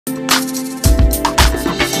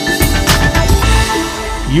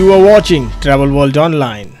You are watching Travel World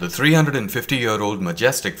Online. The 350-year-old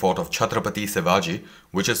majestic fort of Chhattarpati Shivaji,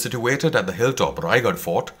 which is situated at the hilltop Raigad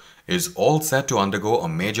Fort, is all set to undergo a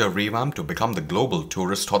major revamp to become the global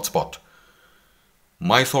tourist hotspot.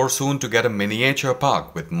 Mysore soon to get a miniature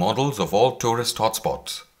park with models of all tourist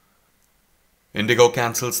hotspots. Indigo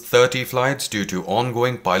cancels 30 flights due to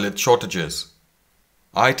ongoing pilot shortages.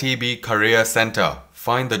 ITB Career Center,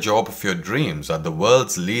 find the job of your dreams at the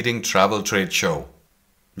world's leading travel trade show.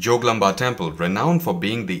 Joglamba Temple, renowned for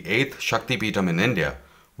being the 8th Shakti Peetham in India,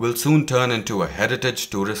 will soon turn into a heritage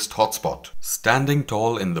tourist hotspot. Standing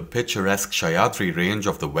tall in the picturesque Sahyadri range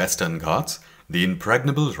of the Western Ghats, the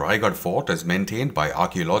impregnable Raigad Fort is maintained by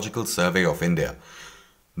Archaeological Survey of India.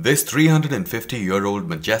 This 350-year-old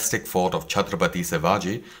majestic fort of Chhattarpati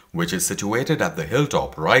Shivaji, which is situated at the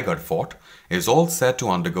hilltop Raigad Fort, is all set to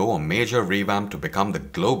undergo a major revamp to become the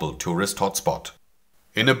global tourist hotspot.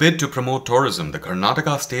 In a bid to promote tourism, the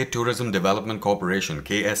Karnataka State Tourism Development Corporation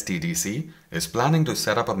KSTDC is planning to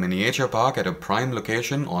set up a miniature park at a prime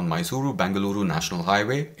location on Mysuru-Bengaluru National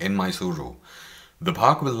Highway in Mysuru. The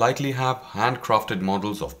park will likely have handcrafted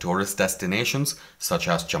models of tourist destinations such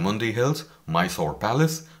as Chamundi Hills, Mysore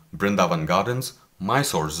Palace, Brindavan Gardens,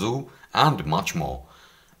 Mysore Zoo and much more.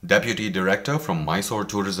 Deputy Director from Mysore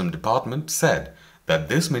Tourism Department said that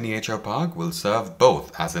this miniature park will serve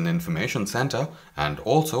both as an information center and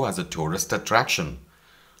also as a tourist attraction.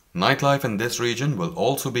 Nightlife in this region will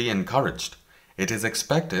also be encouraged. It is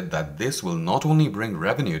expected that this will not only bring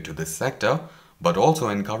revenue to this sector, but also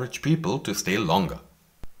encourage people to stay longer.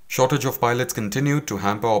 Shortage of pilots continued to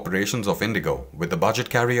hamper operations of Indigo, with the budget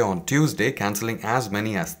carrier on Tuesday cancelling as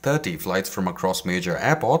many as 30 flights from across major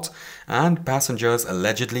airports and passengers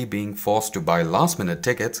allegedly being forced to buy last-minute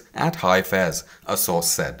tickets at high fares, a source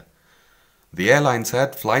said. The airline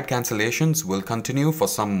said flight cancellations will continue for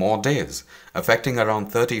some more days, affecting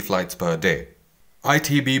around 30 flights per day.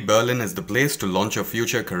 ITB Berlin is the place to launch your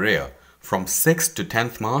future career. From 6th to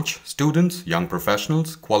 10th March, students, young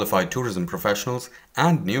professionals, qualified tourism professionals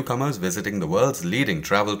and newcomers visiting the world's leading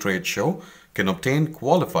travel trade show can obtain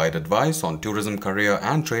qualified advice on tourism career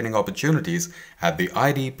and training opportunities at the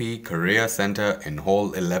IDP Career Center in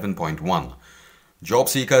Hall 11.1. Job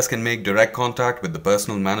seekers can make direct contact with the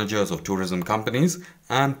personal managers of tourism companies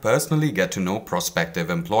and personally get to know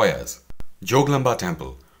prospective employers. Joglamba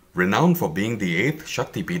Temple, renowned for being the 8th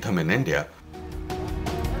Shakti Peetham in India,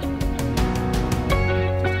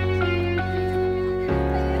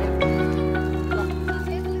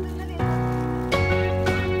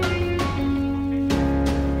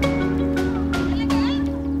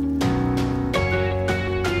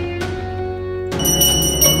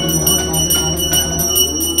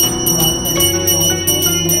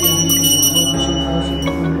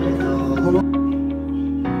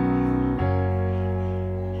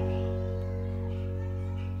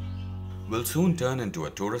 will soon turn into a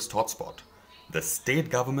tourist hotspot. The state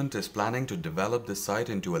government is planning to develop this site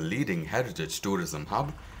into a leading heritage tourism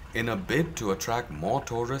hub in a bid to attract more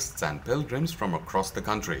tourists and pilgrims from across the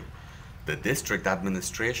country. The district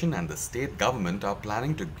administration and the state government are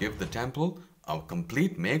planning to give the temple a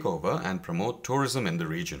complete makeover and promote tourism in the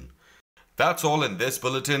region. That's all in this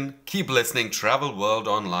bulletin. Keep listening Travel World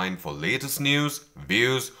Online for latest news,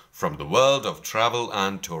 views from the world of travel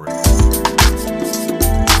and tourism.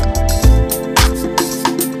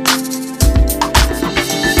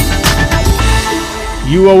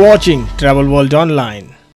 You are watching Travel World Online.